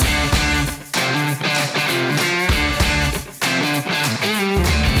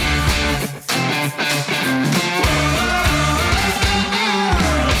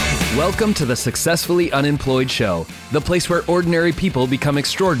Welcome to the Successfully Unemployed Show, the place where ordinary people become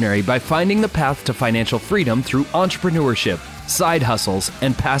extraordinary by finding the path to financial freedom through entrepreneurship, side hustles,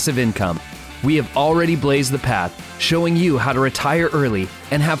 and passive income. We have already blazed the path, showing you how to retire early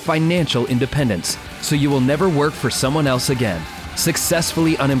and have financial independence, so you will never work for someone else again.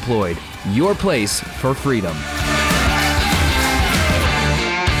 Successfully Unemployed, your place for freedom.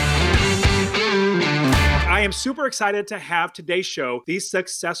 I am super excited to have today's show, the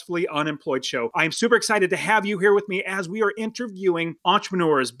Successfully Unemployed Show. I am super excited to have you here with me as we are interviewing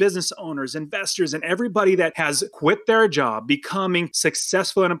entrepreneurs, business owners, investors, and everybody that has quit their job, becoming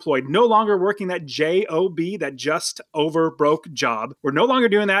successfully unemployed, no longer working that job, that just over broke job. We're no longer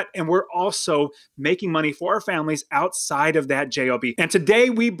doing that, and we're also making money for our families outside of that job. And today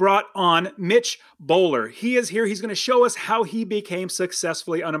we brought on Mitch Bowler. He is here. He's going to show us how he became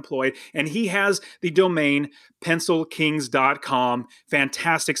successfully unemployed, and he has the domain pencilkings.com.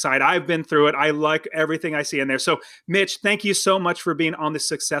 Fantastic site. I've been through it. I like everything I see in there. So, Mitch, thank you so much for being on the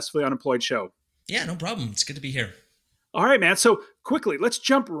Successfully Unemployed Show. Yeah, no problem. It's good to be here. All right, man. So quickly, let's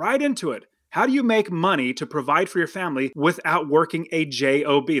jump right into it. How do you make money to provide for your family without working a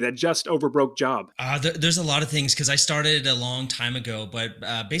job, that just over broke job? There's a lot of things because I started a long time ago,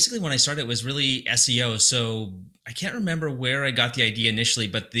 but basically when I started, it was really SEO. So I can't remember where I got the idea initially,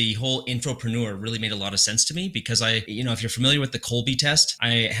 but the whole infopreneur really made a lot of sense to me because if you're familiar with the Kolbe test,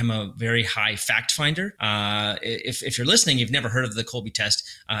 I am a very high fact finder. If you're listening, you've never heard of the Kolbe test.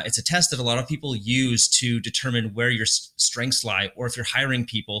 It's a test that a lot of people use to determine where your strengths lie, or if you're hiring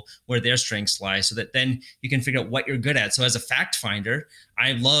people, where their strengths lie, so that then you can figure out what you're good at. So as a fact finder,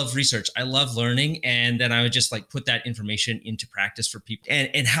 I love research. I love learning. And then I would just put that information into practice for people.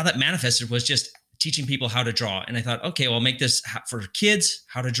 And how that manifested was just teaching people how to draw. And I thought, okay, well, I'll make this for kids,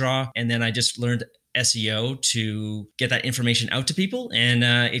 how to draw. And then I just learned SEO to get that information out to people. And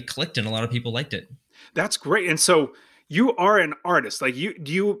it clicked and a lot of people liked it. That's great. And so you are an artist. Do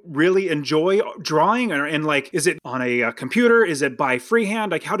you really enjoy drawing? And is it on a computer? Is it by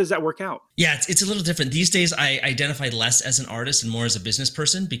freehand? How does that work out? Yeah, it's a little different. These days, I identify less as an artist and more as a business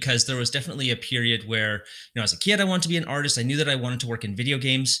person, because there was definitely a period where, as a kid, I wanted to be an artist. I knew that I wanted to work in video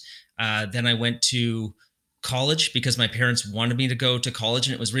games. Then I went to college because my parents wanted me to go to college,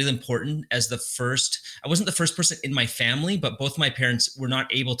 and it was really important. I wasn't the first person in my family, but both my parents were not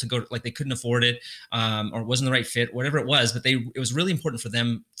able to go, they couldn't afford it, or it wasn't the right fit, whatever it was, but it was really important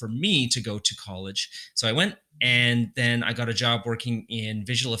for me to go to college. So I went, and then I got a job working in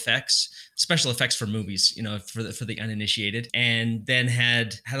visual effects, special effects for movies, for the uninitiated, and then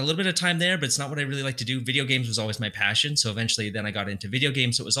had a little bit of time there, but it's not what I really like to do. Video games was always my passion. So eventually then I got into video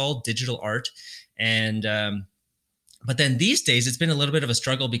games. So it was all digital art. And, but then these days it's been a little bit of a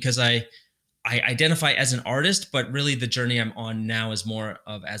struggle because I identify as an artist, but really the journey I'm on now is more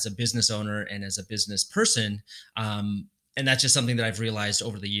of as a business owner and as a business person. And that's just something that I've realized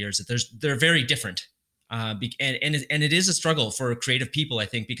over the years that they're very different. And it is a struggle for creative people, I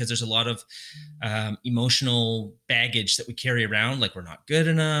think, because there's a lot of emotional baggage that we carry around, like we're not good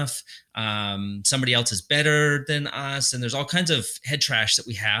enough, somebody else is better than us, and there's all kinds of head trash that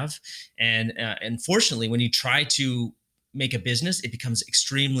we have. And unfortunately, when you try to make a business, it becomes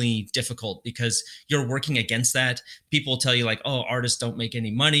extremely difficult because you're working against that. People tell you oh, artists don't make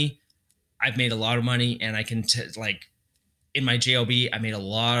any money. I've made a lot of money, and I can in my job, I made a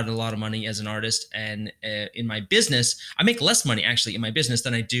lot of money as an artist, and in my business, I make less money actually in my business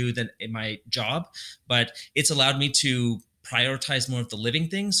than I do than in my job. But it's allowed me to prioritize more of the living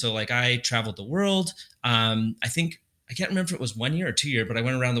things. So I traveled the world. I can't remember if it was 1 year or 2 years, but I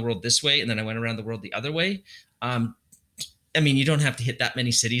went around the world this way, and then I went around the world the other way. You don't have to hit that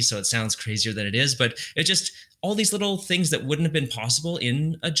many cities, so it sounds crazier than it is, but it just all these little things that wouldn't have been possible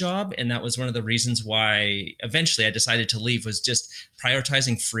in a job. And that was one of the reasons why eventually I decided to leave, was just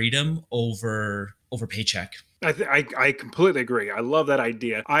prioritizing freedom over paycheck. I completely agree. I love that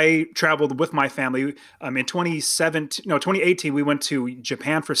idea. I traveled with my family in 2018. We went to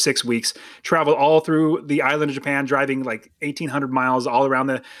Japan for 6 weeks, traveled all through the island of Japan, driving 1,800 miles all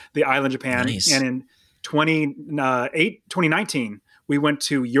around the island of Japan. Nice. And in 2019, we went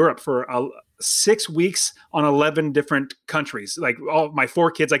to Europe for 6 weeks on 11 different countries. All my 4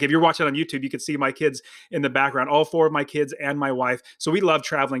 kids, if you're watching on YouTube, you can see my kids in the background, all 4 of my kids and my wife. So we love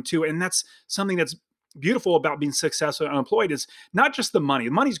traveling too. And that's something that's beautiful about being successful and unemployed, is not just the money.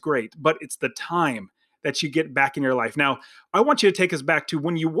 The money's great, but it's the time that you get back in your life. Now, I want you to take us back to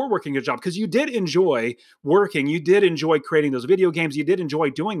when you were working a job, because you did enjoy working. You did enjoy creating those video games. You did enjoy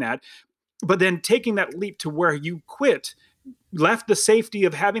doing that. But then taking that leap to where you quit, left the safety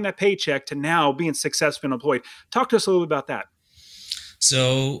of having that paycheck to now being successful and employed. Talk to us a little bit about that.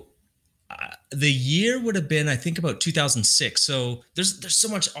 So The year would have been, I think, about 2006. So there's so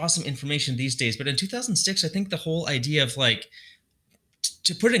much awesome information these days, but in 2006, I think the whole idea of like,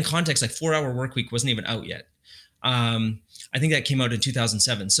 to put it in context, like 4 Hour Work Week wasn't even out yet. I think that came out in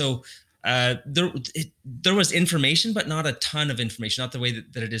 2007. So there was information, but not a ton of information, not the way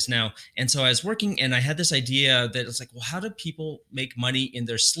that it is now. And so I was working, and I had this idea that it's like, well, how do people make money in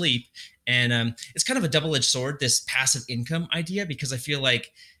their sleep? And it's kind of a double-edged sword, this passive income idea, because I feel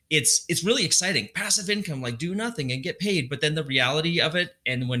like it's really exciting, passive income, like do nothing and get paid. But then the reality of it,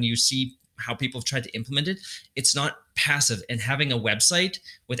 and when you see how people have tried to implement it, it's not passive. And having a website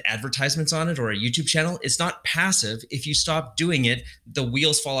with advertisements on it or a YouTube channel, it's not passive. If you stop doing it, the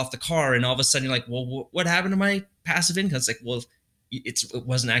wheels fall off the car, and all of a sudden you're like, well, what happened to my passive income? It's like, well, it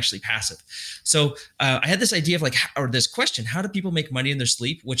wasn't actually passive. So I had this idea of like, or this question, how do people make money in their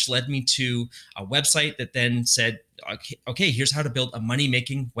sleep? Which led me to a website that then said, okay, here's how to build a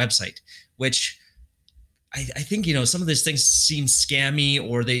money-making website, which I think, some of these things seem scammy,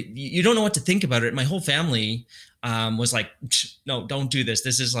 or you don't know what to think about it. My whole family was like, no, don't do this.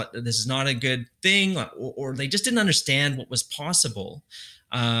 This is not a good thing. Or they just didn't understand what was possible.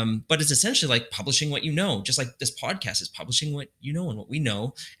 But it's essentially like publishing what you know, just like this podcast is publishing what you know and what we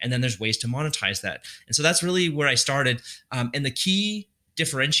know. And then there's ways to monetize that. And so that's really where I started. And the key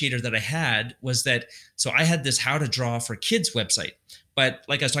differentiator that I had was that, so I had this how to draw for kids website. But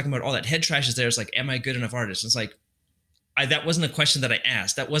like I was talking about, all that head trash is there. It's like, am I good enough artist? It's like, that wasn't a question that I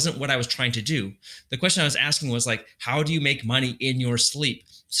asked. That wasn't what I was trying to do. The question I was asking was like, how do you make money in your sleep?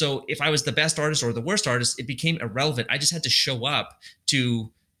 So if I was the best artist or the worst artist, it became irrelevant. I just had to show up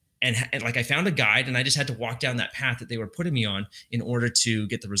and like I found a guide, and I just had to walk down that path that they were putting me on in order to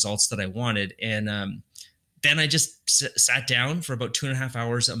get the results that I wanted. And then I just sat down for about 2.5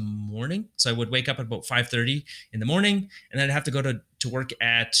 hours a morning. So I would wake up at about 5:30 in the morning, and then I'd have to go to work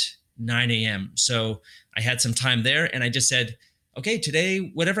at 9 a.m. So I had some time there, and I just said, okay,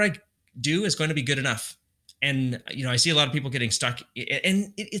 today, whatever I do is going to be good enough. And, I see a lot of people getting stuck,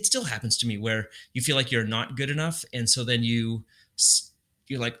 and it still happens to me, where you feel like you're not good enough. And so then you're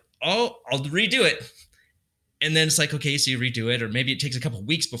like, oh, I'll redo it. And then it's like, okay, so you redo it, or maybe it takes a couple of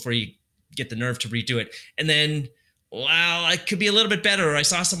weeks before you get the nerve to redo it. And then, well, I could be a little bit better, or I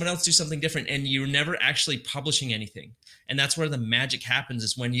saw someone else do something different, and you're never actually publishing anything. And that's where the magic happens,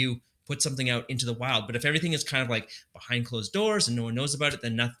 is when you put something out into the wild. But if everything is kind of like behind closed doors and no one knows about it,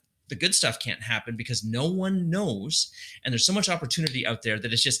 then the good stuff can't happen, because no one knows. And there's so much opportunity out there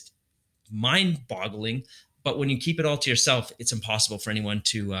that it's just mind-boggling. But when you keep it all to yourself, it's impossible for anyone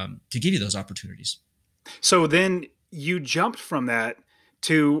to give you those opportunities. So then you jumped from that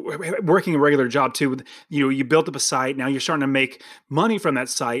to working a regular job to, you built up a site. Now you're starting to make money from that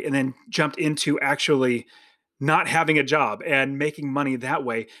site, and then jumped into actually not having a job and making money that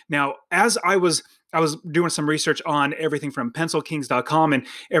way. Now, as I was doing some research on everything from pencilkings.com and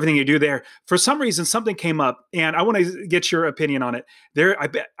everything you do there, for some reason, something came up, and I want to get your opinion on it.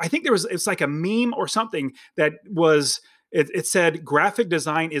 I think it's like a meme or something that was, it said, graphic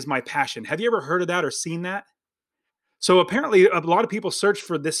design is my passion. Have you ever heard of that or seen that? So apparently a lot of people search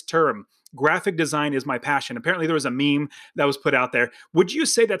for this term, graphic design is my passion. Apparently there was a meme that was put out there. Would you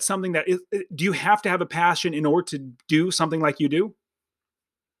say that's something that do you have to have a passion in order to do something like you do?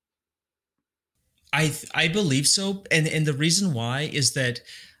 I believe so. And the reason why is that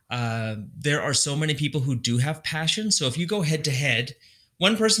there are so many people who do have passion. So if you go head to head,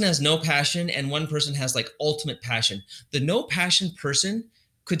 one person has no passion and one person has like ultimate passion. The no passion person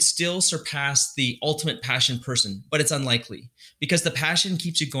could still surpass the ultimate passion person, but it's unlikely, because the passion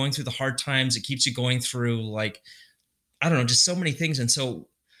keeps you going through the hard times. It keeps you going through, like, I don't know, just so many things. And so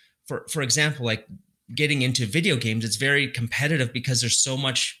for example, like getting into video games, it's very competitive because there's so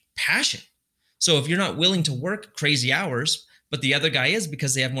much passion. So if you're not willing to work crazy hours, but the other guy is,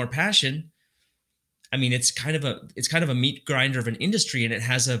 because they have more passion, I mean, it's kind of a meat grinder of an industry, and it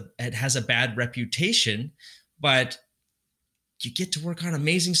has a bad reputation, but you get to work on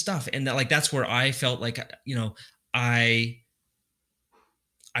amazing stuff. And that's where I felt like, I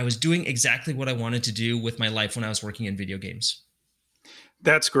was doing exactly what I wanted to do with my life when I was working in video games.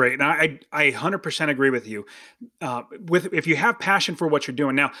 That's great. And I 100% agree with you. If you have passion for what you're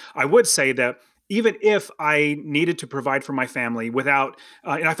doing. Now, I would say that even if I needed to provide for my family without,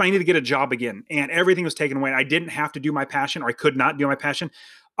 and if I needed to get a job again and everything was taken away, and I didn't have to do my passion, or I could not do my passion,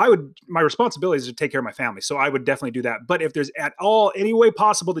 my responsibility is to take care of my family. So I would definitely do that. But if there's at all any way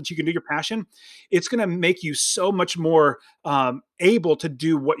possible that you can do your passion, it's going to make you so much more able to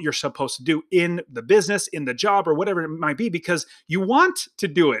do what you're supposed to do in the business, in the job, or whatever it might be, because you want to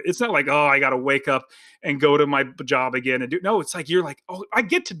do it. It's not like, oh, I got to wake up and go to my job again and do. No, it's like, you're like, oh, I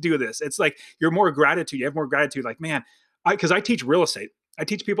get to do this. It's like you're more gratitude. You have more gratitude. Like, man, because I teach real estate. I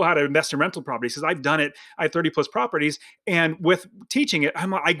teach people how to invest in rental properties because I've done it. I have 30 plus properties. And with teaching it,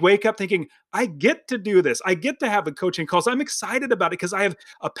 I wake up thinking, I get to do this. I get to have a coaching calls. I'm excited about it because I have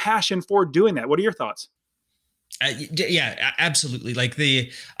a passion for doing that. What are your thoughts? Yeah, absolutely. Like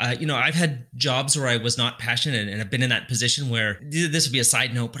I've had jobs where I was not passionate, and I've been in that position where this would be a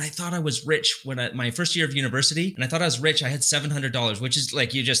side note, but I thought I was rich when my first year of university, and I thought I was rich. I had $700, which is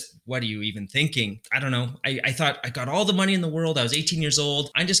like, what are you even thinking? I don't know. I thought I got all the money in the world. I was 18 years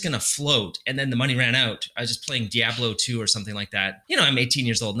old. I'm just going to float. And then the money ran out. I was just playing Diablo 2 or something like that. I'm 18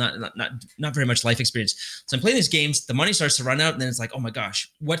 years old, not very much life experience. So I'm playing these games. The money starts to run out, and then it's like, oh my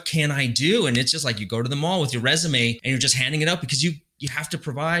gosh, what can I do? And it's just like, you go to the mall with your resume and you're just handing it out because you have to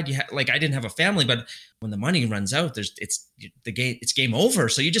provide. I didn't have a family, but when the money runs out, it's game over.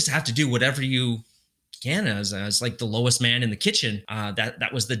 So you just have to do whatever you can as like the lowest man in the kitchen.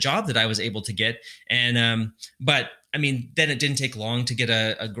 That was the job that I was able to get. And but I mean, then it didn't take long to get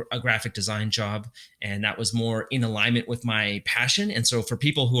a graphic design job, and that was more in alignment with my passion. And so for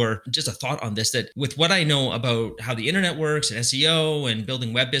people who are just a thought on this, that with what I know about how the internet works and SEO and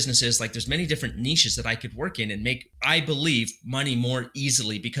building web businesses, like there's many different niches that I could work in and make, I believe, money more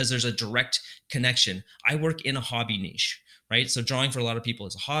easily because there's a direct connection. I work in a hobby niche. Right. So drawing for a lot of people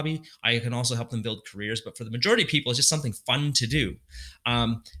is a hobby. I can also help them build careers, but for the majority of people, it's just something fun to do.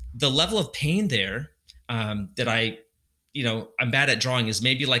 The level of pain there that I'm bad at drawing is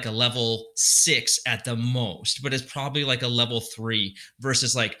maybe like a level 6 at the most, but it's probably like a level 3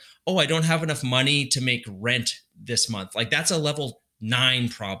 versus like, oh, I don't have enough money to make rent this month. Like that's a level 9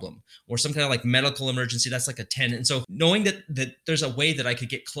 problem, or some kind of like medical emergency. That's like a 10. And so knowing that there's a way that I could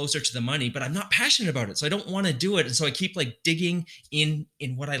get closer to the money, but I'm not passionate about it. So I don't want to do it. And so I keep like digging in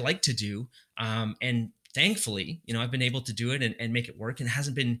what I like to do. And thankfully, I've been able to do it and make it work. And it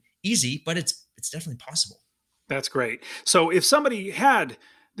hasn't been easy, but it's definitely possible. That's great. So if somebody had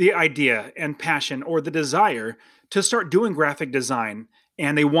the idea and passion or the desire to start doing graphic design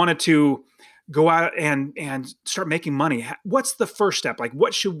and they wanted to go out and start making money, what's the first step? Like,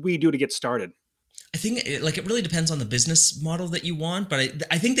 what should we do to get started? I think it really depends on the business model that you want, but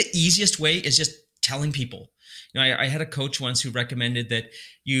I think the easiest way is just telling people. I had a coach once who recommended that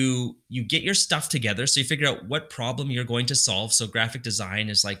you get your stuff together. So you figure out what problem you're going to solve. So graphic design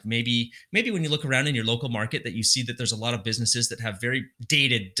is like maybe when you look around in your local market that you see that there's a lot of businesses that have very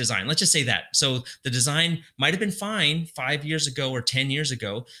dated design. Let's just say that. So the design might have been fine 5 years ago or 10 years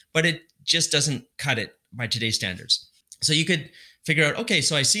ago, but it just doesn't cut it by today's standards. So you could figure out, okay,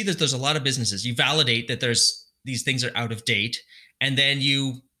 so I see that there's a lot of businesses. You validate that these things are out of date, and then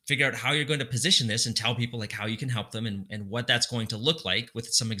you figure out how you're going to position this and tell people like how you can help them and what that's going to look like with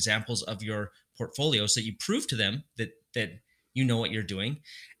some examples of your portfolio. So you prove to them that you know what you're doing,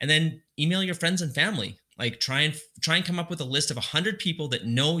 and then email your friends and family. Like try and come up with a list of 100 people that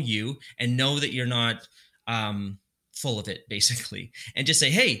know you and know that you're not full of it, basically, and just say,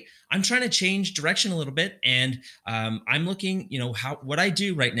 hey, I'm trying to change direction a little bit. And I'm looking, what I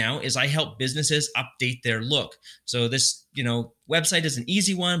do right now is I help businesses update their look. So this, website is an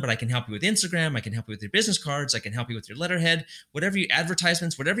easy one, but I can help you with Instagram. I can help you with your business cards. I can help you with your letterhead,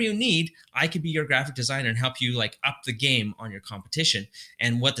 advertisements, whatever you need. I could be your graphic designer and help you like up the game on your competition.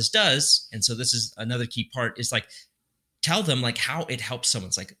 And what this does, and so this is another key part, is like, tell them like how it helps someone.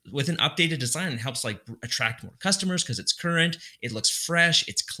 It's like with an updated design, it helps like attract more customers because it's current, it looks fresh,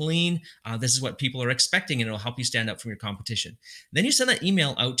 it's clean. This is what people are expecting, and it'll help you stand out from your competition. Then you send that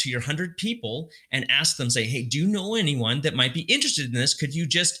email out to your 100 people and ask them, say, hey, do you know anyone that might be interested in this? Could you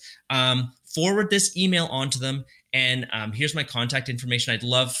just forward this email on to them? And here's my contact information. I'd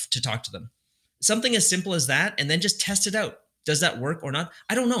love to talk to them. Something as simple as that, and then just test it out. Does that work or not?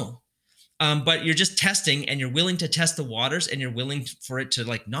 I don't know. But you're just testing, and you're willing to test the waters, and you're willing for it to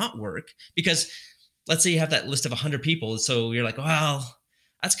like not work, because let's say you have that list of 100 people. So you're like, well,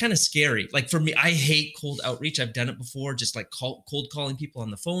 that's kind of scary. Like for me, I hate cold outreach. I've done it before, just like cold calling people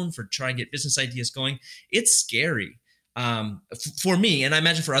on the phone for trying to get business ideas going. It's scary for me. And I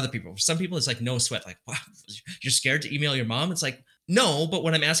imagine for other people, for some people, it's like no sweat. Like, wow, you're scared to email your mom. It's like, no, but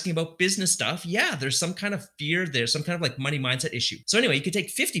when I'm asking about business stuff, yeah, there's some kind of fear. There's some kind of like money mindset issue. So anyway, you could take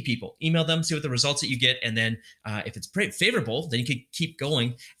 50 people, email them, see what the results that you get. And then if it's favorable, then you could keep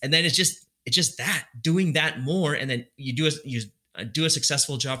going. And then it's just that, doing that more. And then you do a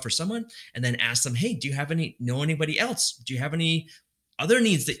successful job for someone, and then ask them, hey, do you have know anybody else? Do you have any other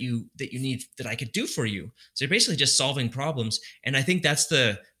needs that you need that I could do for you? So you're basically just solving problems. And I think that's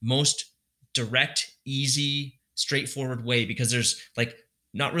the most direct, easy, straightforward way, because there's like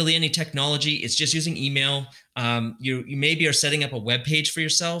not really any technology. It's just using email. You maybe are setting up a web page for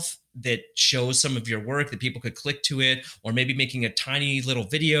yourself that shows some of your work that people could click to it, or maybe making a tiny little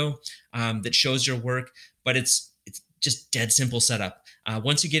video that shows your work. But it's just dead simple setup.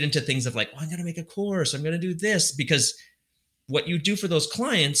 Once you get into things of like, oh, I'm going to make a course, I'm going to do this, because what you do for those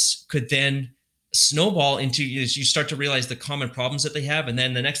clients could then snowball into, you start to realize the common problems that they have. And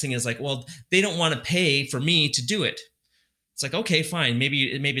then the next thing is like, well, they don't want to pay for me to do it. It's like, okay, fine. Maybe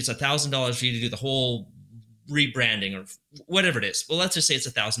it's $1,000 for you to do the whole rebranding or whatever it is. Well, let's just say it's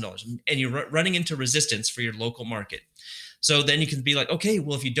 $1,000 and you're running into resistance for your local market. So then you can be like, okay,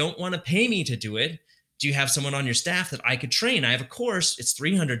 well, if you don't want to pay me to do it, do you have someone on your staff that I could train? I have a course, it's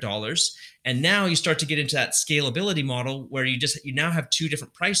 $300. And now you start to get into that scalability model where you now have two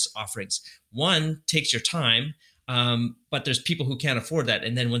different price offerings. One takes your time, but there's people who can't afford that.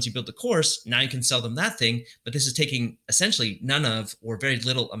 And then once you build the course, now you can sell them that thing, but this is taking essentially none of or very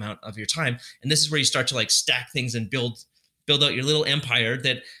little amount of your time. And this is where you start to like stack things and build out your little empire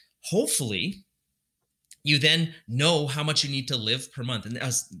that hopefully you then know how much you need to live per month. And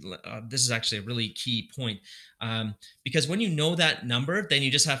this is actually a really key point, because when you know that number, then you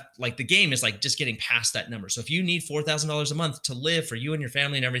just have, like, the game is like just getting past that number. So if you need $4,000 a month to live for you and your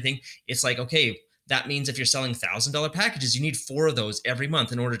family and everything, it's like, okay, that means if you're selling $1,000 packages, you need 4 of those every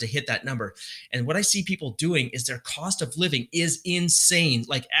month in order to hit that number. And what I see people doing is their cost of living is insane,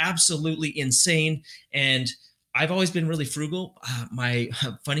 like absolutely insane. And I've always been really frugal. My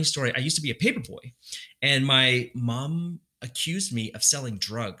funny story, I used to be a paper boy, and my mom accused me of selling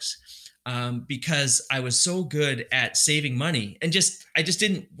drugs because I was so good at saving money and I just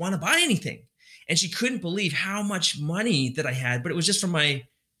didn't want to buy anything. And she couldn't believe how much money that I had, but it was just from my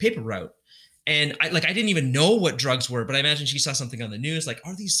paper route. And I didn't even know what drugs were, but I imagine she saw something on the news, like,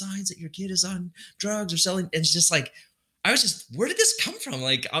 are these signs that your kid is on drugs or selling? And it's just like, I was just, where did this come from?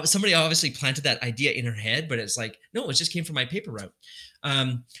 Like, somebody obviously planted that idea in her head, but it's like, no, it just came from my paper route.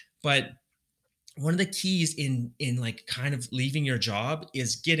 But one of the keys in like kind of leaving your job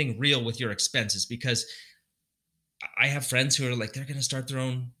is getting real with your expenses, because I have friends who are like, they're going to start their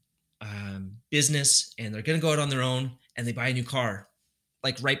own business and they're going to go out on their own and they buy a new car,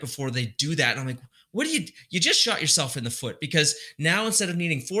 like right before they do that. And I'm like, what do you just shot yourself in the foot, because now instead of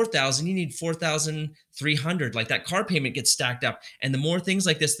needing 4,000, you need 4,300. Like, that car payment gets stacked up. And the more things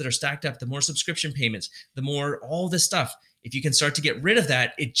like this that are stacked up, the more subscription payments, the more all this stuff. If you can start to get rid of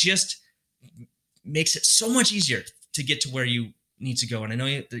that, it just makes it so much easier to get to where you need to go. And I know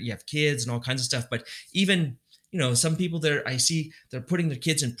you have kids and all kinds of stuff, but even, some people there, I see they're putting their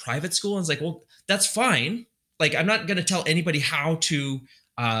kids in private school, and it's like, well, that's fine. Like, I'm not going to tell anybody how to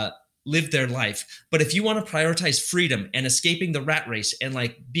live their life. But if you want to prioritize freedom and escaping the rat race and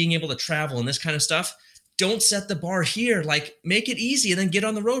like being able to travel and this kind of stuff, don't set the bar here. Like, make it easy and then get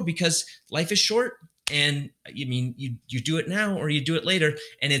on the road, because life is short. And you do it now or you do it later.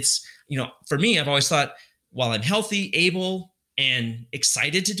 And it's, for me, I've always thought, while I'm healthy, able, and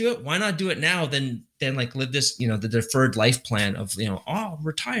excited to do it, why not do it now than like live this, the deferred life plan of, I'll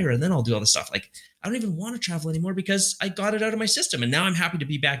retire and then I'll do all this stuff. Like, I don't even want to travel anymore because I got it out of my system. And now I'm happy to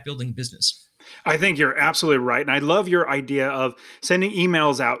be back building business. I think you're absolutely right. And I love your idea of sending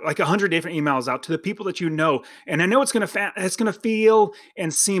emails out, like 100 different emails out to the people that you know. And I know it's going to feel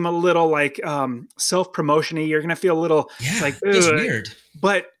and seem a little like self-promotion-y. You're going to feel a little like, it's weird.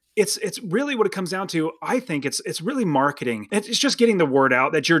 But it's really what it comes down to. I think it's really marketing. It's just getting the word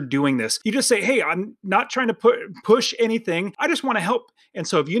out that you're doing this. You just say, hey, I'm not trying to push anything. I just want to help. And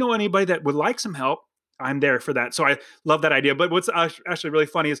so if you know anybody that would like some help, I'm there for that. So I love that idea. But what's actually really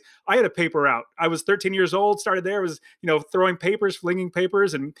funny is I had a paper route. I was 13 years old, started there, was, throwing papers, flinging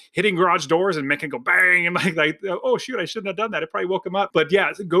papers and hitting garage doors and making go bang. And like, oh shoot, I shouldn't have done that. It probably woke him up. But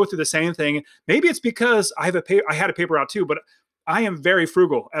yeah, go through the same thing. Maybe it's because I had a paper route too, but I am very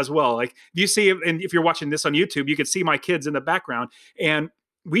frugal as well. Like, you see, and if you're watching this on YouTube, you can see my kids in the background, and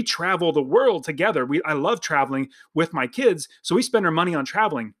we travel the world together. I love traveling with my kids. So we spend our money on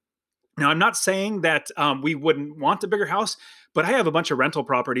traveling. Now, I'm not saying that we wouldn't want a bigger house, but I have a bunch of rental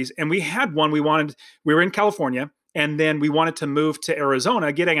properties, and we had one we were in California, and then we wanted to move to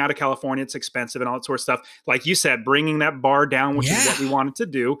Arizona. Getting out of California, it's expensive and all that sort of stuff. Like you said, bringing that bar down, which is what we wanted to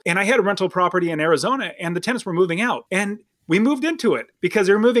do. And I had a rental property in Arizona, and the tenants were moving out. And we moved into it because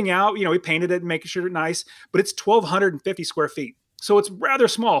they were moving out. We painted it and making sure it's nice, but it's 1,250 square feet. So it's rather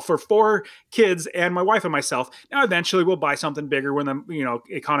small for 4 kids and my wife and myself. Now, eventually we'll buy something bigger when the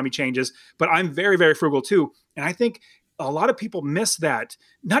economy changes, but I'm very, very frugal too. And I think a lot of people miss that,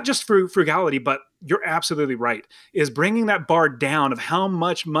 not just frugality, but you're absolutely right, is bringing that bar down of how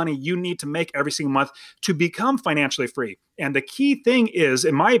much money you need to make every single month to become financially free. And the key thing is,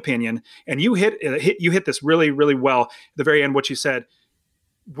 in my opinion, and you hit this really, really well at the very end, what you said,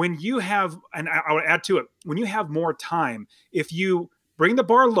 when you have, and I would add to it, when you have more time, if you bring the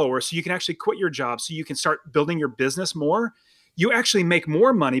bar lower so you can actually quit your job, so you can start building your business more, you actually make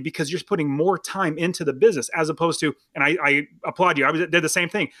more money because you're putting more time into the business, as opposed to, and I applaud you, I did the same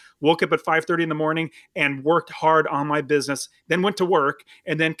thing, woke up at 5:30 in the morning and worked hard on my business, then went to work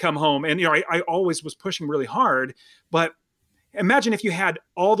and then come home. And, I always was pushing really hard, but imagine if you had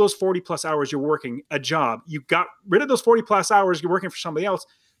all those 40 plus hours you're working a job, you got rid of those 40 plus hours you're working for somebody else,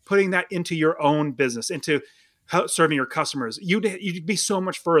 putting that into your own business, into serving your customers, you'd be so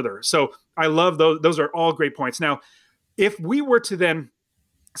much further. So I love those. Those are all great points. Now, if we were to then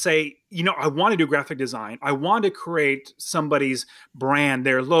say, I want to do graphic design, I want to create somebody's brand,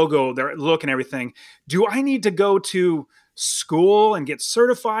 their logo, their look and everything, do I need to go to school and get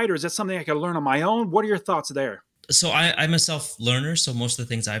certified, or is that something I can learn on my own? What are your thoughts there? So I'm a self-learner. So most of the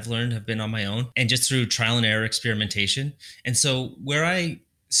things I've learned have been on my own and just through trial and error experimentation. And so where I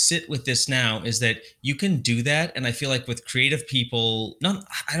sit with this now is that you can do that. And I feel like with creative people,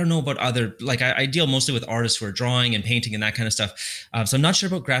 I don't know about other, like I deal mostly with artists who are drawing and painting and that kind of stuff. So I'm not sure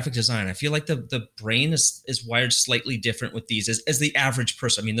about graphic design. I feel like the brain is wired slightly different with these as the average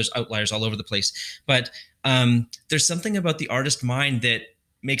person. I mean, there's outliers all over the place, but there's something about the artist mind that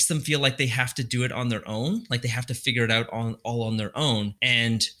makes them feel like they have to do it on their own, like they have to figure it out all on their own.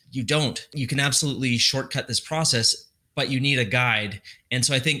 And you don't. You can absolutely shortcut this process, but you need a guide. And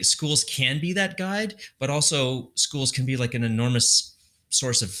so I think schools can be that guide, but also schools can be like an enormous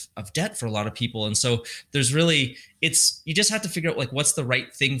source of debt for a lot of people. And so there's really, you just have to figure out like what's the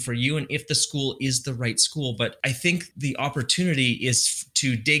right thing for you and if the school is the right school. But I think the opportunity is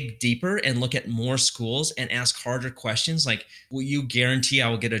to dig deeper and look at more schools and ask harder questions like, will you guarantee I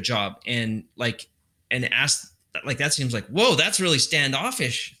will get a job? And ask, like, that seems like, whoa, that's really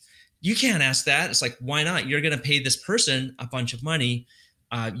standoffish. You can't ask that. It's like, why not? You're going to pay this person a bunch of money.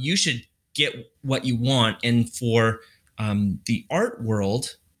 You should get what you want. And for the art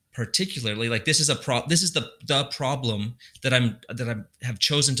world, particularly, like this is the problem that I have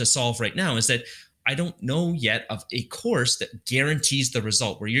chosen to solve right now, is that I don't know yet of a course that guarantees the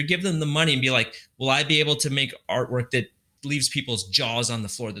result, where you give them the money and be like, will I be able to make artwork that leaves people's jaws on the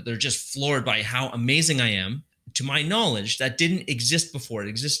floor, that they're just floored by how amazing I am? To my knowledge, that didn't exist before. It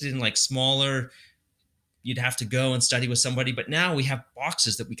existed in like smaller, you'd have to go and study with somebody. But now we have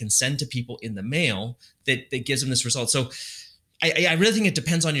boxes that we can send to people in the mail that gives them this result. So I really think it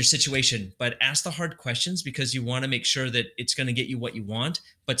depends on your situation, but ask the hard questions because you want to make sure that it's going to get you what you want.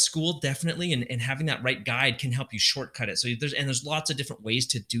 But school definitely, and having that right guide can help you shortcut it. So there's lots of different ways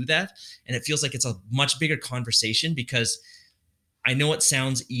to do that. And it feels like it's a much bigger conversation, because I know it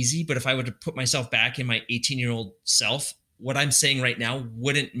sounds easy, but if I were to put myself back in my 18-year-old self, what I'm saying right now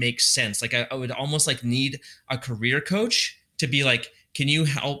wouldn't make sense. Like I would almost like need a career coach to be like, can you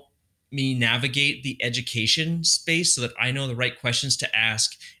help me navigate the education space so that I know the right questions to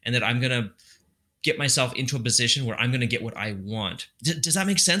ask and that I'm going to get myself into a position where I'm going to get what I want. Does that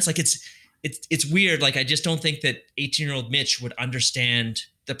make sense? Like it's weird. Like I just don't think that 18-year-old Mitch would understand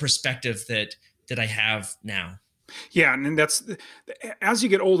the perspective that I have now. Yeah, and that's, as you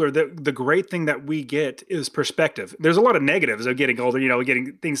get older, the great thing that we get is perspective. There's a lot of negatives of getting older,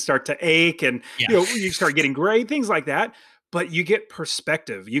 getting things start to ache and you start getting gray, things like that. But you get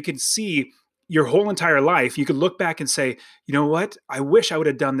perspective. You can see your whole entire life. You could look back and say, you know what? I wish I would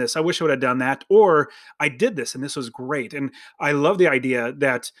have done this. I wish I would have done that. Or I did this and this was great. And I love the idea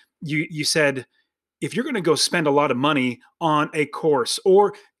that you said, if you're going to go spend a lot of money on a course,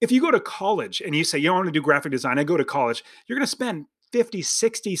 or if you go to college and you say, I want to do graphic design, I go to college, you're going to spend $50,000,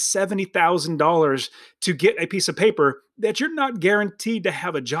 $60,000, $70,000 to get a piece of paper that you're not guaranteed to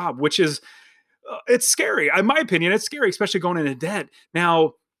have a job, which is, it's scary. In my opinion, it's scary, especially going into debt.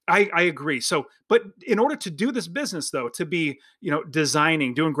 Now, I agree. So, but in order to do this business, though, to be,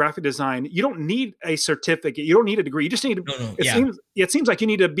 doing graphic design, you don't need a certificate. You don't need a degree. You just need to, it seems like you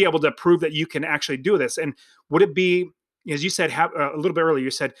need to be able to prove that you can actually do this. And would it be, as you said, have a little bit earlier,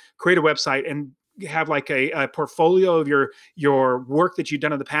 you said, create a website and have like a portfolio of your work that you've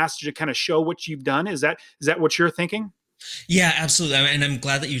done in the past to kind of show what you've done? Is that what you're thinking? Yeah, absolutely. And I'm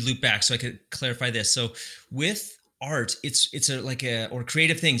glad that you loop back so I could clarify this. So with art, it's a like a or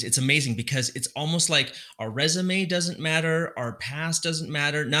creative things, it's amazing because it's almost like our resume doesn't matter, our past doesn't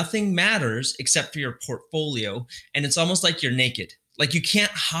matter, nothing matters except for your portfolio, and it's almost like you're naked. Like you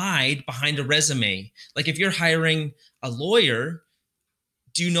can't hide behind a resume. Like if you're hiring a lawyer,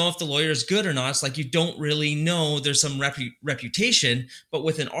 do you know if the lawyer is good or not? It's like you don't really know. There's some reputation, but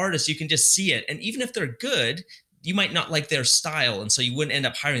with an artist, you can just see it. And even if they're good, you might not like their style, and so you wouldn't end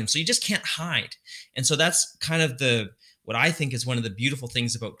up hiring them. So you just can't hide. And so that's kind of what I think is one of the beautiful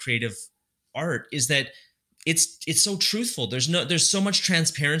things about creative art is that it's so truthful. There's so much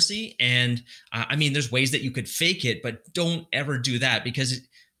transparency, and I mean, there's ways that you could fake it, but don't ever do that because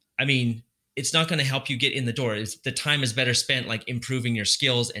I mean, it's not going to help you get in the door. The time is better spent like improving your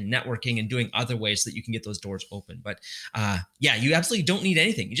skills and networking and doing other ways so that you can get those doors open. But yeah, you absolutely don't need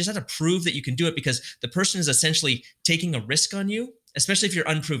anything. You just have to prove that you can do it because the person is essentially taking a risk on you, especially if you're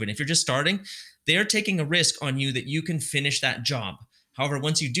unproven. If you're just starting, they're taking a risk on you that you can finish that job. However,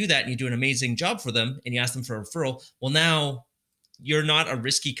 once you do that and you do an amazing job for them and you ask them for a referral, well, now you're not a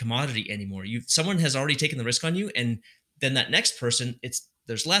risky commodity anymore. Someone has already taken the risk on you, and then that next person,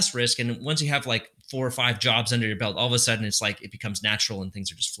 there's less risk. And once you have like 4 or 5 jobs under your belt, all of a sudden it's like it becomes natural and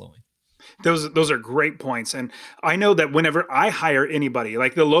things are just flowing. Those are great points. And I know that whenever I hire anybody,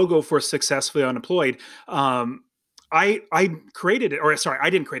 like the logo for Successfully Unemployed, I created it, or sorry, I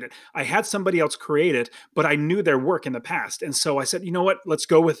didn't create it. I had somebody else create it, but I knew their work in the past. And so I said, you know what, let's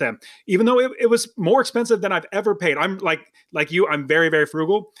go with them. Even though it was more expensive than I've ever paid. I'm like you, I'm very, very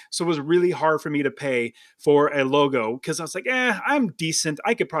frugal. So it was really hard for me to pay for a logo because I was like, I'm decent.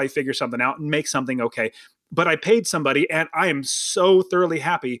 I could probably figure something out and make something okay. But I paid somebody, and I am so thoroughly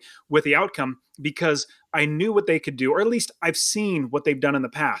happy with the outcome because I knew what they could do, or at least I've seen what they've done in the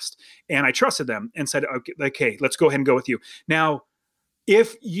past. And I trusted them and said, okay, let's go ahead and go with you. Now,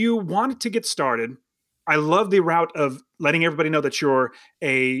 if you wanted to get started, I love the route of letting everybody know that you're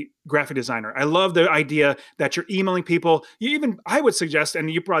a graphic designer. I love the idea that you're emailing people. I would suggest, and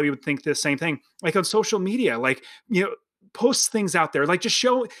you probably would think the same thing, like on social media, like, post things out there, like just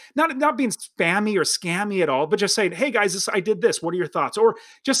show, not being spammy or scammy at all, but just saying, hey guys, I did this. What are your thoughts? Or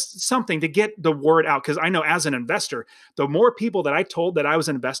just something to get the word out. Because I know as an investor, the more people that I told that I was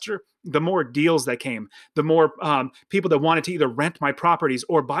an investor, the more deals that came, the more people that wanted to either rent my properties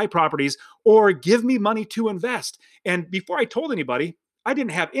or buy properties or give me money to invest. And before I told anybody, I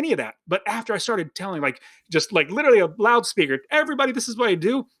didn't have any of that. But after I started telling, just literally a loudspeaker, everybody, this is what I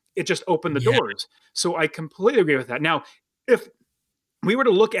do, it just opened the doors. So I completely agree with that. Now, if we were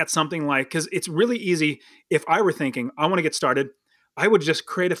to look at something like, because it's really easy, if I were thinking, I want to get started, I would just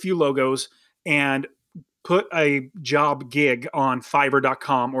create a few logos and put a job gig on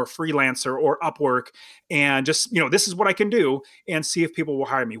Fiverr.com or Freelancer or Upwork and just, this is what I can do and see if people will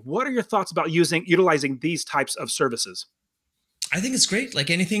hire me. What are your thoughts about utilizing these types of services? I think it's great. Like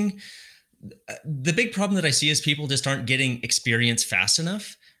anything, the big problem that I see is people just aren't getting experience fast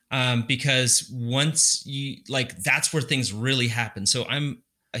enough. Because once that's where things really happen. So I'm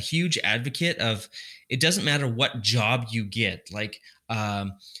a huge advocate of, it doesn't matter what job you get,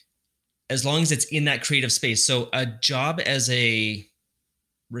 as long as it's in that creative space. So a job as a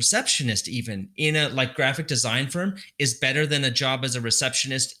receptionist, even in a graphic design firm, is better than a job as a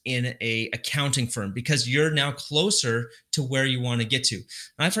receptionist in a accounting firm, because you're now closer to where you want to get to.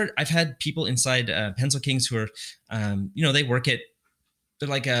 And I've had people inside Pencil Kings who are, they work at, they're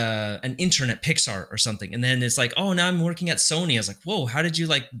like an intern at Pixar or something. And then it's like, oh, now I'm working at Sony. I was like, whoa, how did you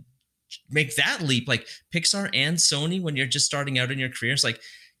make that leap? Like Pixar and Sony when you're just starting out in your career? It's like,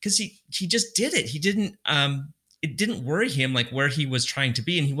 because he just did it. He didn't, it didn't worry him where he was trying to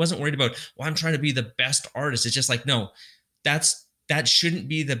be. And he wasn't worried about, well, I'm trying to be the best artist. It's just like, no, that shouldn't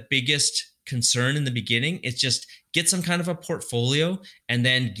be the biggest concern in the beginning. It's just get some kind of a portfolio and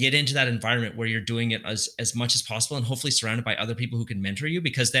then get into that environment where you're doing it as much as possible, and hopefully surrounded by other people who can mentor you,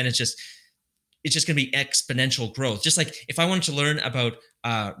 because then it's just going to be exponential growth. Just like if I wanted to learn about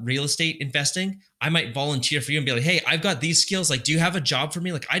real estate investing, I might volunteer for you and be like, hey, I've got these skills. Do you have a job for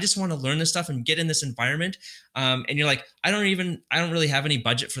me? I just want to learn this stuff and get in this environment. And you're like, I don't really have any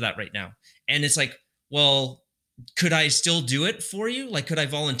budget for that right now. And it's like, well, could I still do it for you? Could I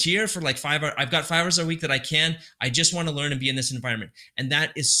volunteer for 5 hours? I've got 5 hours a week that I can. I just want to learn and be in this environment. And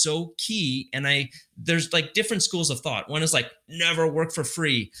that is so key. And there's different schools of thought. One is never work for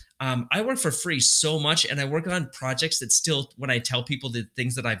free. I work for free so much, and I work on projects that still, when I tell people the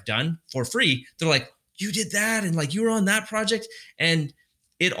things that I've done for free, they're like, you did that, and you were on that project. And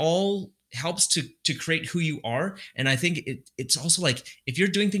it all helps to create who you are. And I think it's also if you're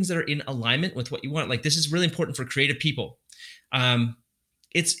doing things that are in alignment with what you want, this is really important for creative people.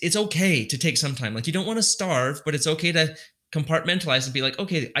 it's okay to take some time. Like you don't want to starve, but it's okay to compartmentalize and be like,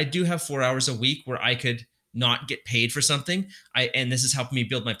 okay, I do have 4 hours a week where I could not get paid for something. And this is helping me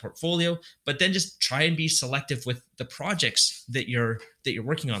build my portfolio. But then just try and be selective with the projects that you're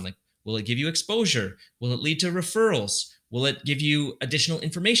working on. Like, will it give you exposure? Will it lead to referrals? Will it give you additional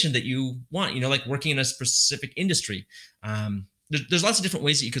information that you want? Like working in a specific industry. There's lots of different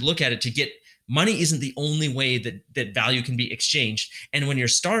ways that you could look at it to get money. Isn't the only way that value can be exchanged. And when you're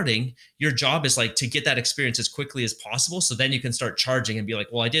starting, your job is like to get that experience as quickly as possible. So then you can start charging and be like,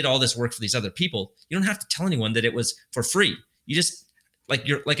 well, I did all this work for these other people. You don't have to tell anyone that it was for free. You just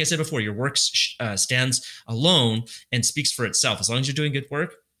like I said before, your work stands alone and speaks for itself. As long as you're doing good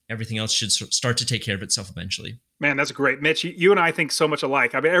work, everything else should start to take care of itself eventually. Man, that's great. Mitch, you and I think so much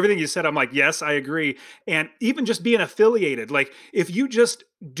alike. I mean, everything you said, I'm like, yes, I agree. And even just being affiliated, like if you just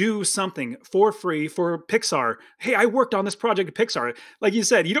do something for free for Pixar, hey, I worked on this project at Pixar. Like you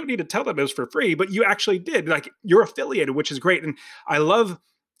said, you don't need to tell them it was for free, but you actually did. Like you're affiliated, which is great. And I love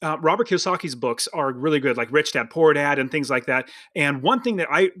Robert Kiyosaki's books are really good, like Rich Dad, Poor Dad, and things like that. And one thing that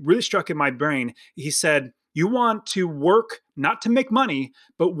I really struck in my brain, he said, you want to work not to make money,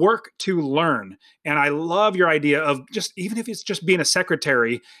 but work to learn. And I love your idea of just, even if it's just being a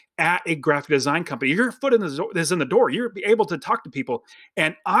secretary at a graphic design company, your foot is in the door. You're able to talk to people.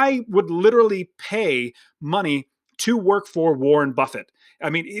 And I would literally pay money to work for Warren Buffett. I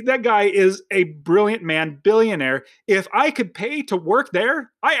mean, that guy is a brilliant man, billionaire. If I could pay to work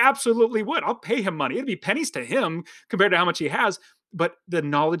there, I absolutely would. I'll pay him money. It'd be pennies to him compared to how much he has. But the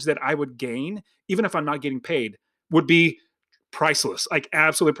knowledge that I would gain, even if I'm not getting paid, would be priceless, like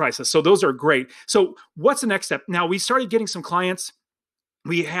absolutely priceless. So those are great. So what's the next step? Now we started getting some clients.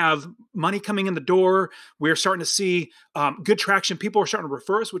 We have money coming in the door. We're starting to see good traction. People are starting to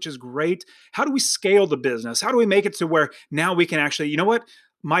refer us, which is great. How do we scale the business? How do we make it to where now we can actually, you know what?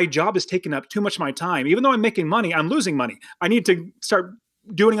 My job is taking up too much of my time. Even though I'm making money, I'm losing money. I need to start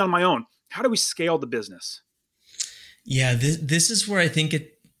doing it on my own. How do we scale the business? Yeah, this is where I think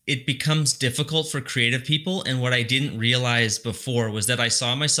it becomes difficult for creative people. And what I didn't realize before was that I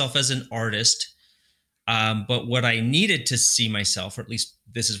saw myself as an artist, but what I needed to see myself, or at least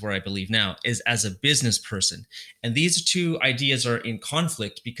this is where I believe now, is as a business person. And these two ideas are in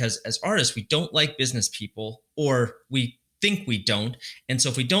conflict because as artists, we don't like business people, or we think we don't. And so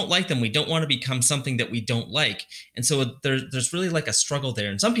if we don't like them, we don't want to become something that we don't like. And so there's really like a struggle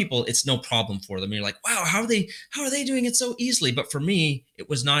there. And some people, it's no problem for them. You're like, wow, how are they doing it so easily? But for me, it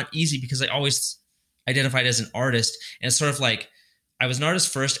was not easy because I always identified as an artist. And it's sort of like, I was an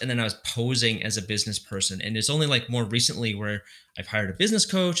artist first, and then I was posing as a business person. And it's only like more recently where I've hired a business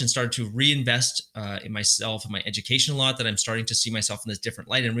coach and started to reinvest in myself and my education a lot, that I'm starting to see myself in this different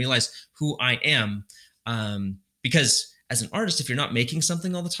light and realize who I am. Because as an artist, if you're not making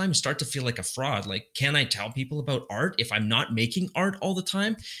something all the time, you start to feel like a fraud. Like, can I tell people about art if I'm not making art all the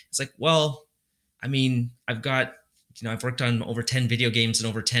time? It's like, well, I mean, I've worked on over 10 video games and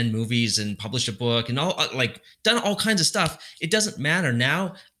over 10 movies and published a book and all, like done all kinds of stuff. It doesn't matter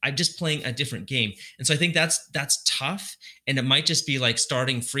now. I'm just playing a different game. And so I think that's tough. And it might just be like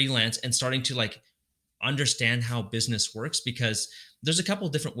starting freelance and starting to like understand how business works, because there's a couple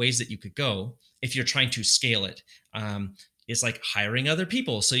of different ways that you could go if you're trying to scale it. It's like hiring other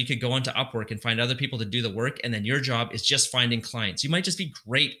people. So you could go onto Upwork and find other people to do the work. And then your job is just finding clients. You might just be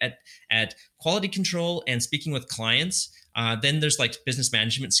great at quality control and speaking with clients. Then there's like business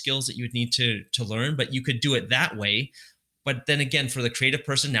management skills that you would need to learn, but you could do it that way. But then again, for the creative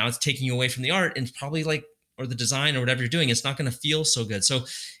person, now it's taking you away from the art, and it's probably like, or the design or whatever you're doing, it's not going to feel so good. So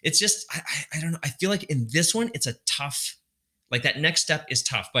it's just, I don't know. I feel like in this one, it's a tough, like that next step is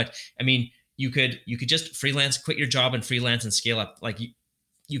tough. But I mean, you could just freelance, quit your job and freelance and scale up. Like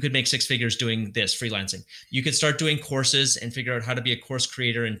you could make six figures doing this freelancing. You could start doing courses and figure out how to be a course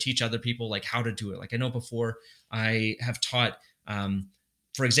creator and teach other people like how to do it. Like I know before I have taught,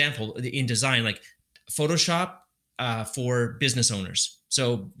 for example, in design, like Photoshop for business owners.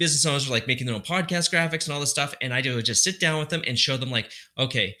 So business owners are like making their own podcast graphics and all this stuff. And I do just sit down with them and show them like,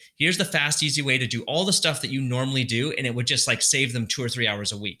 okay, here's the fast, easy way to do all the stuff that you normally do. And it would just like save them 2 or 3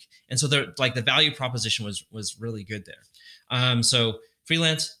 hours a week. And so they're like, the value proposition was really good there. So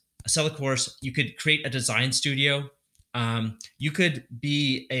freelance, sell a course, you could create a design studio. You could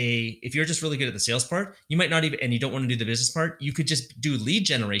be if you're just really good at the sales part, you might not even, and you don't want to do the business part, you could just do lead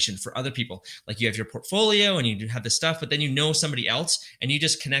generation for other people. Like you have your portfolio and you have this stuff, but then you know somebody else and you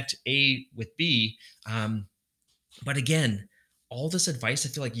just connect A with B. But again, all this advice, I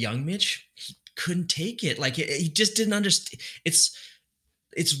feel like young Mitch, he couldn't take it. Like he just didn't understand.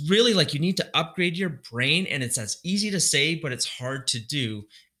 it's really like you need to upgrade your brain, and it's as easy to say, but it's hard to do.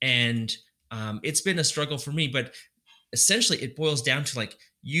 And it's been a struggle for me, but essentially it boils down to like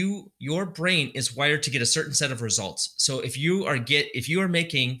your brain is wired to get a certain set of results. So if you are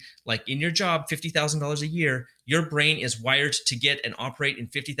making, like in your job, $50,000 a year, your brain is wired to get and operate in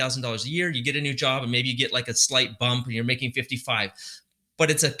 $50,000 a year. You get a new job and maybe you get like a slight bump and you're making 55. But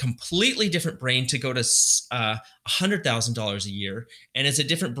it's a completely different brain to go to $100,000 a year, and it's a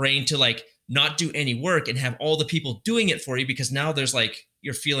different brain to like not do any work and have all the people doing it for you, because now there's like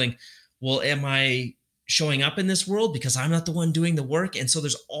you're feeling, well, am I showing up in this world because I'm not the one doing the work? And so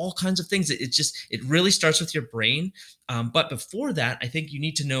there's all kinds of things. It really starts with your brain. But before that, I think you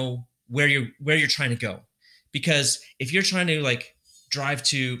need to know where you're trying to go, because if you're trying to like drive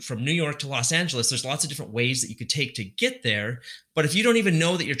from New York to Los Angeles, there's lots of different ways that you could take to get there. But if you don't even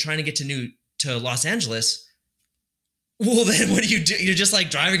know that you're trying to get to Los Angeles, well, then what do? You're just like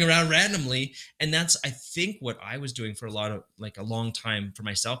driving around randomly. And that's, I think, what I was doing for a long time for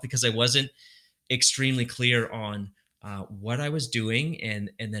myself, because I wasn't extremely clear on what I was doing and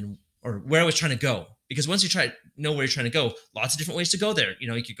then, or where I was trying to go. Because once you know where you're trying to go, lots of different ways to go there. You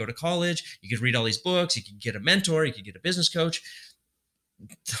know, you could go to college, you could read all these books, you could get a mentor, you could get a business coach,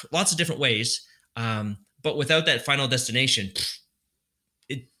 lots of different ways. But without that final destination,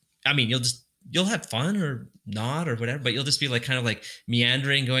 you'll have fun or not or whatever, but you'll just be like kind of like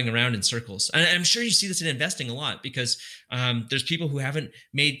meandering, going around in circles. And I'm sure you see this in investing a lot, because there's people who haven't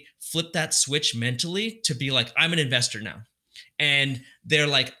flipped that switch mentally to be like, I'm an investor now. And they're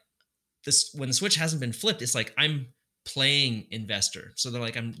like, when the switch hasn't been flipped, it's like, I'm playing investor. So they're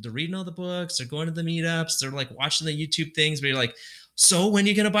like, they're reading all the books, they're going to the meetups, they're like watching the YouTube things, but you're like, so when are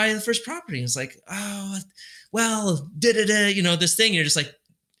you going to buy the first property? And it's like, oh, well, this thing. You're just like,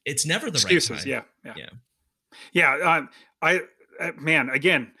 it's never the excuses. Right time. Yeah. Man,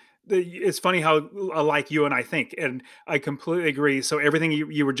 again, it's funny how alike you and I think, and I completely agree. So everything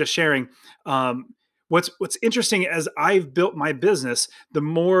you were just sharing, what's interesting as I've built my business, the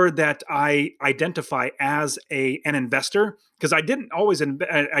more that I identify as an investor, because I didn't always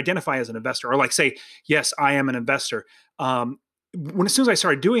identify as an investor or like say, yes, I am an investor. As soon as I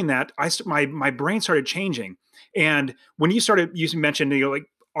started doing that, my brain started changing. And when you mentioned, like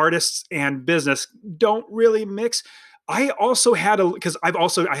artists and business don't really mix. I also had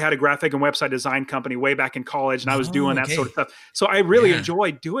I had a graphic and website design company way back in college, and I was doing that sort of stuff. So I really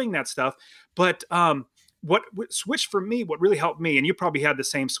enjoyed doing that stuff. But what switched for me, what really helped me, and you probably had the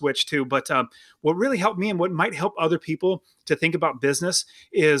same switch too, but what really helped me and what might help other people to think about business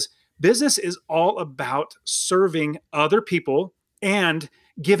is all about serving other people and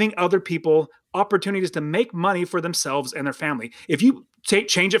giving other people opportunities to make money for themselves and their family. If you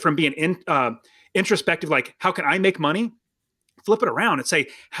change it from being introspective, like how can I make money, flip it around and say,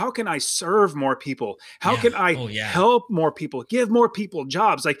 how can I serve more people? How can I help more people, give more people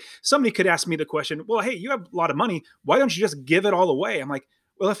jobs? Like somebody could ask me the question, well, hey, you have a lot of money. Why don't you just give it all away? I'm like,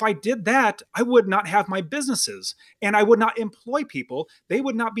 well, if I did that, I would not have my businesses and I would not employ people. They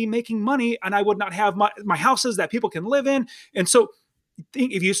would not be making money and I would not have my houses that people can live in. And so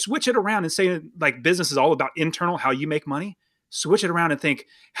if you switch it around and say like business is all about internal, how you make money, switch it around and think,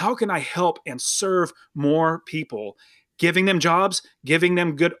 how can I help and serve more people? Giving them jobs, giving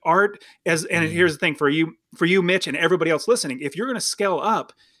them good art. And here's the thing for you, Mitch, and everybody else listening, if you're going to scale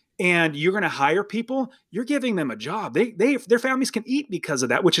up and you're going to hire people, you're giving them a job. Their families can eat because of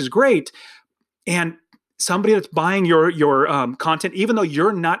that, which is great. And somebody that's buying your content, even though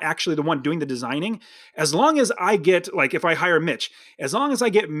you're not actually the one doing the designing, as long as I get, like if I hire Mitch, as long as I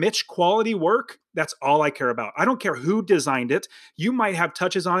get Mitch quality work, that's all I care about. I don't care who designed it. You might have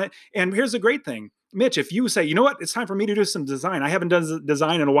touches on it. And here's the great thing, Mitch, if you say, you know what, it's time for me to do some design. I haven't done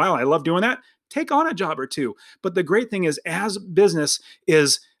design in a while. I love doing that. Take on a job or two. But the great thing is, as business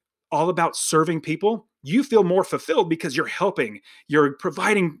is all about serving people, you feel more fulfilled because you're helping, you're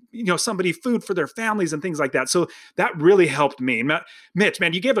providing, somebody food for their families and things like that. So that really helped me. Mitch,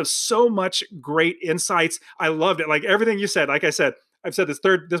 man, you gave us so much great insights. I loved it. Like everything you said, like I said, I've said this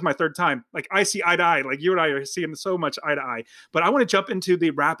is my third time. Like I see eye to eye, like you and I are seeing so much eye to eye, but I want to jump into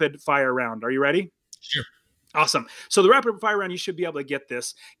the rapid fire round. Are you ready? Sure. Awesome. So the rapid fire round, you should be able to get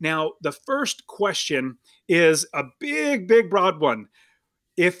this. Now, the first question is a big, big, broad one.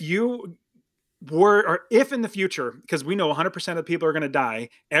 If in the future, because we know 100% of people are going to die,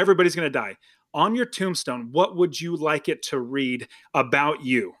 everybody's going to die. On your tombstone, what would you like it to read about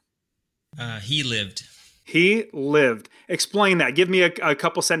you? He lived. He lived. Explain that. Give me a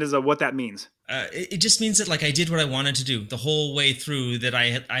couple sentences of what that means. It just means that like I did what I wanted to do the whole way through, that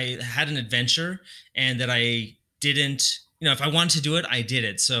I had an adventure and that I didn't if I wanted to do it, I did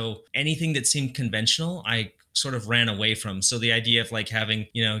it. So anything that seemed conventional, I sort of ran away from. So the idea of like having,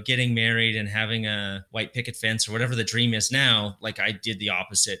 getting married and having a white picket fence or whatever the dream is now, like I did the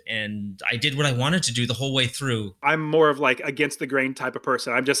opposite, and I did what I wanted to do the whole way through. I'm more of like against the grain type of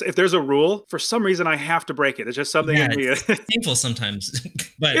person. I'm just, if there's a rule, for some reason I have to break it. It's just something in me. It's painful sometimes,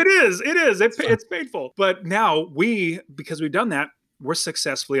 but it is. It's painful. But now because we've done that, we're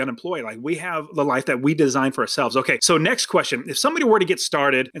successfully unemployed. Like we have the life that we design for ourselves. Okay, so next question. If somebody were to get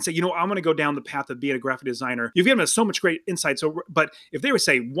started and say, I'm going to go down the path of being a graphic designer, you've given us so much great insight. But if they would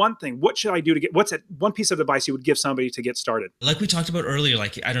say one thing, what should I do what's that one piece of advice you would give somebody to get started? Like we talked about earlier,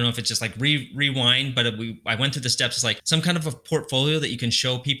 like, I don't know if it's just like rewind, but I went through the steps. It's like some kind of a portfolio that you can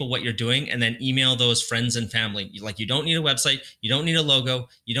show people what you're doing and then email those friends and family. Like you don't need a website. You don't need a logo.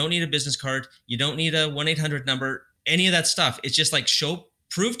 You don't need a business card. You don't need a 1-800 number, any of that stuff. It's just like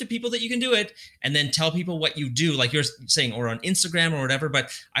prove to people that you can do it, and then tell people what you do, like you're saying, or on Instagram or whatever. But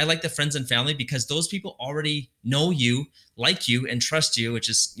I like the friends and family because those people already know you, like you, and trust you, which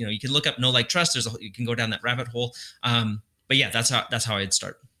is, you can look up know, like, trust. You can go down that rabbit hole. But yeah, that's how I'd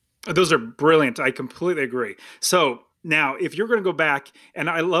start. Those are brilliant. I completely agree. So now, if you're going to go back, and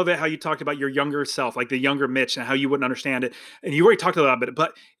I love it how you talked about your younger self, like the younger Mitch, and how you wouldn't understand it. And you already talked a lot about it,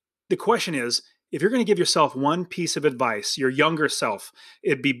 but the question is, if you're going to give yourself one piece of advice, your younger self,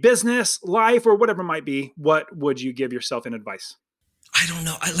 it'd be business, life, or whatever it might be, what would you give yourself in advice? I don't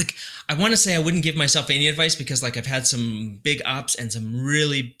know. I want to say I wouldn't give myself any advice because like I've had some big ups and some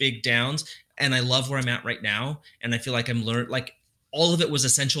really big downs, and I love where I'm at right now. And I feel like I'm like all of it was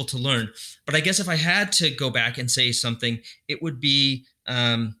essential to learn. But I guess if I had to go back and say something, it would be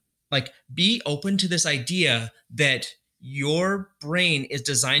like, be open to this idea that your brain is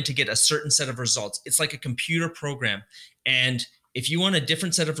designed to get a certain set of results. It's like a computer program. And if you want a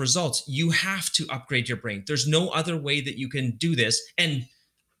different set of results, you have to upgrade your brain. There's no other way that you can do this. And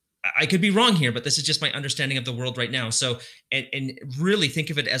I could be wrong here, but this is just my understanding of the world right now. So, and really think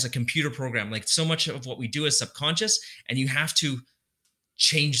of it as a computer program. Like so much of what we do is subconscious, and you have to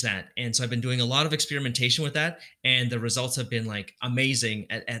change that. And so I've been doing a lot of experimentation with that, and the results have been like amazing,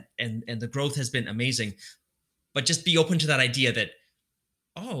 and the growth has been amazing. But just be open to that idea that,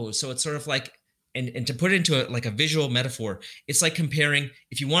 so it's sort of like, and to put it into a visual metaphor, it's like comparing,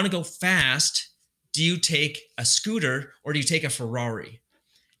 if you want to go fast, do you take a scooter or do you take a Ferrari?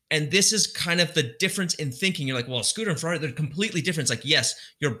 And this is kind of the difference in thinking. You're like, well, a scooter and Ferrari, they're completely different. It's like, yes,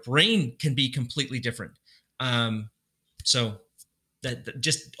 your brain can be completely different. So that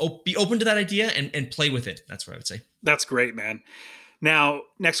just be open to that idea and play with it. That's what I would say. That's great, man. Now,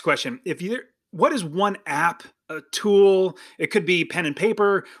 next question. What is one app, a tool, it could be pen and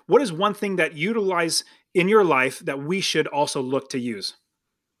paper, what is one thing that you utilize in your life that we should also look to use?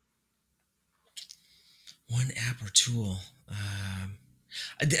 One app or tool.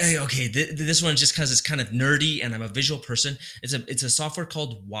 Okay, this one, just because it's kind of nerdy and I'm a visual person, it's a software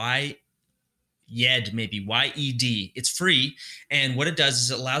called YED, maybe YED. It's free, and what it does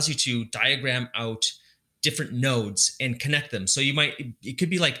is it allows you to diagram out different nodes and connect them. So it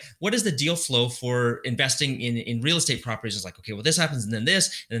could be like, what is the deal flow for investing in real estate properties? It's like, okay, well, this happens and then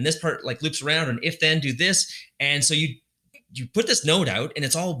this part like loops around, and if then do this. And so you put this node out and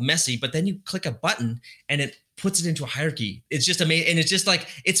it's all messy, but then you click a button and it puts it into a hierarchy. It's just amazing. And it's just like,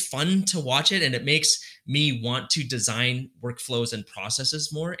 it's fun to watch it, and it makes me want to design workflows and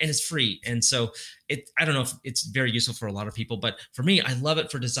processes more, and it's free. And so I don't know if it's very useful for a lot of people, but for me, I love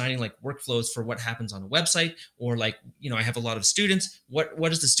it for designing like workflows for what happens on a website, or like, I have a lot of students. What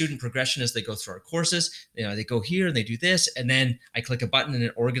is the student progression as they go through our courses? They go here and they do this, and then I click a button and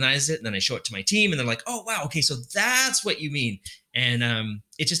it organizes it, and then I show it to my team, and they're like, oh, wow, okay, so that's what you mean. And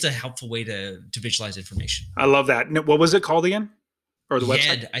it's just a helpful way to visualize information. I love that. What was it called again? Or the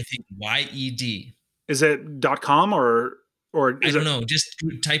website? I think YED. Is it .com or I don't know. Just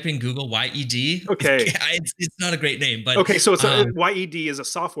type in Google YED. Okay. It's not a great name, but okay. So it's YED is a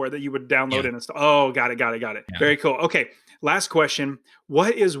software that you would download and install. Oh, got it. Yeah. Very cool. Okay. Last question.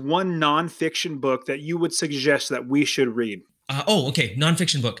 What is one nonfiction book that you would suggest that we should read? Okay.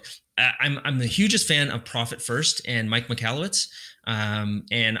 Nonfiction book. I'm the hugest fan of Profit First and Mike Michalowicz.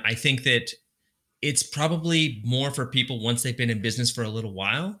 And I think that it's probably more for people once they've been in business for a little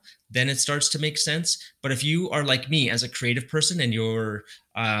while, then it starts to make sense. But if you are like me as a creative person and you're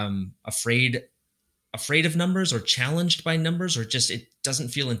afraid afraid of numbers or challenged by numbers, or just it doesn't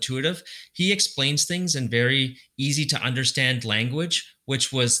feel intuitive. He explains things in very easy to understand language,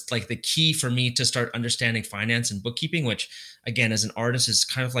 which was like the key for me to start understanding finance and bookkeeping, which again, as an artist is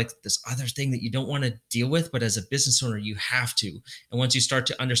kind of like this other thing that you don't want to deal with, but as a business owner, you have to. And once you start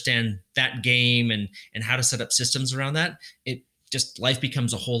to understand that game and how to set up systems around that, it just life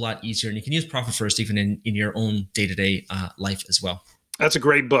becomes a whole lot easier. And you can use Profit First even in your own day-to-day life as well. That's a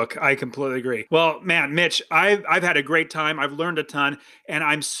great book. I completely agree. Well, man, Mitch, I've had a great time. I've learned a ton, and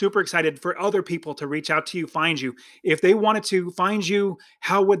I'm super excited for other people to reach out to you, find you. If they wanted to find you,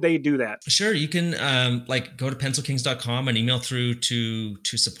 how would they do that? Sure. You can go to pencilkings.com and email through to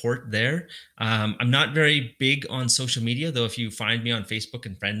support there. I'm not very big on social media, though. If you find me on Facebook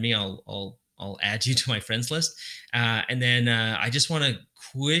and friend me, I'll add you to my friends list. And then I just want to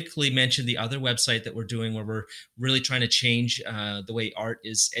quickly mention the other website that we're doing where we're really trying to change the way art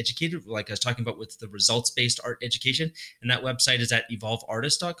is educated, like I was talking about with the results-based art education. And that website is at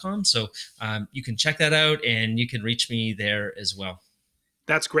evolveartist.com. So you can check that out and you can reach me there as well.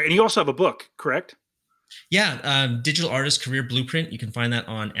 That's great. And you also have a book, correct? Yeah, Digital Artist Career Blueprint. You can find that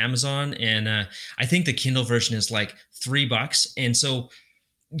on Amazon. And I think the Kindle version is like $3. And so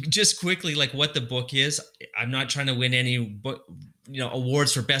just quickly, like what the book is, I'm not trying to win any book,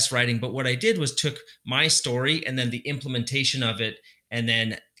 awards for best writing, but what I did was took my story and then the implementation of it and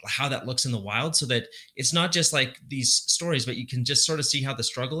then how that looks in the wild, so that it's not just like these stories, but you can just sort of see how the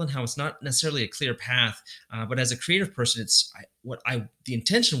struggle and how it's not necessarily a clear path. But as a creative person, the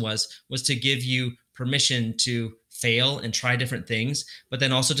intention was to give you permission to fail and try different things, but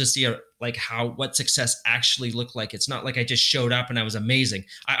then also to see what success actually looked like. It's not like I just showed up and I was amazing.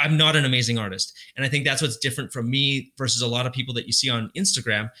 I'm not an amazing artist. And I think that's what's different from me versus a lot of people that you see on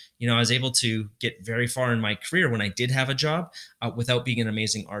Instagram. I was able to get very far in my career when I did have a job without being an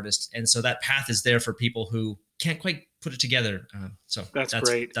amazing artist. And so that path is there for people who can't quite put it together. So that's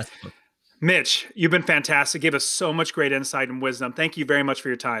great. That's Mitch, you've been fantastic. Gave us so much great insight and wisdom. Thank you very much for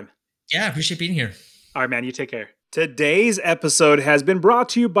your time. Yeah, I appreciate being here. All right, man, you take care. Today's episode has been brought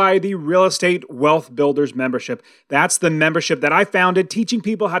to you by the Real Estate Wealth Builders membership. That's the membership that I founded, teaching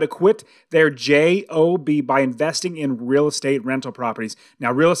people how to quit their JOB by investing in real estate rental properties.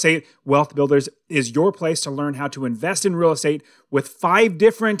 Now, Real Estate Wealth Builders is your place to learn how to invest in real estate with 5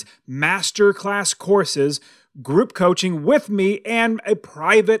 different masterclass courses, group coaching with me, and a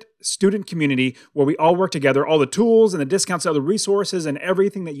private student community where we all work together, all the tools and the discounts, all the resources and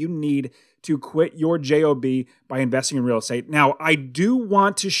everything that you need to quit your JOB by investing in real estate. Now, I do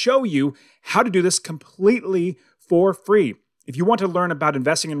want to show you how to do this completely for free. If you want to learn about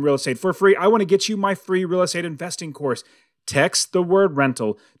investing in real estate for free, I want to get you my free real estate investing course. Text the word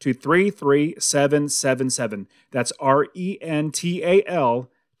rental to 33777. That's RENTAL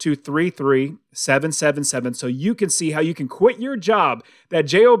to 33777 so you can see how you can quit your job, that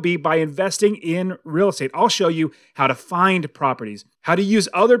JOB, by investing in real estate. I'll show you how to find properties, how to use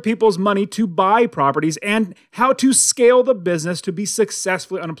other people's money to buy properties, and how to scale the business to be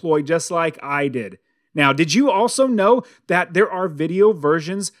successfully unemployed just like I did. Now, did you also know that there are video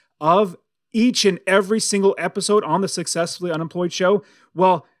versions of each and every single episode on the Successfully Unemployed show?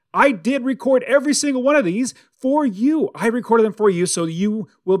 Well, I did record every single one of these for you. I recorded them for you so you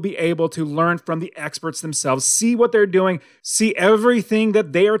will be able to learn from the experts themselves, see what they're doing, see everything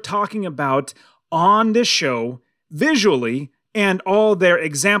that they are talking about on this show visually, and all their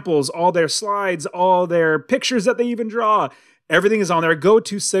examples, all their slides, all their pictures that they even draw. Everything is on there. Go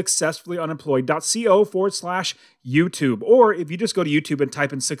to successfullyunemployed.co/YouTube. Or if you just go to YouTube and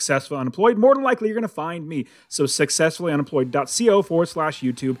type in Successfully Unemployed, more than likely you're going to find me. So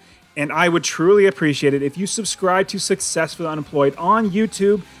successfullyunemployed.co/YouTube. And I would truly appreciate it if you subscribe to Successfully Unemployed on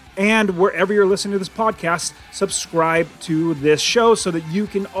YouTube, and wherever you're listening to this podcast, subscribe to this show so that you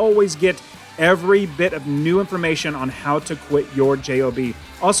can always get every bit of new information on how to quit your JOB.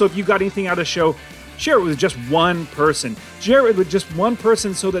 Also, if you got anything out of the show, share it with just one person. Share it with just one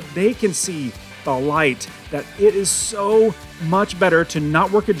person so that they can see the light, that it is so much better to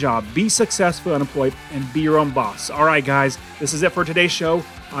not work a job, be successfully unemployed, and be your own boss. All right, guys, this is it for today's show.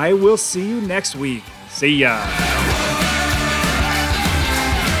 I will see you next week. See ya.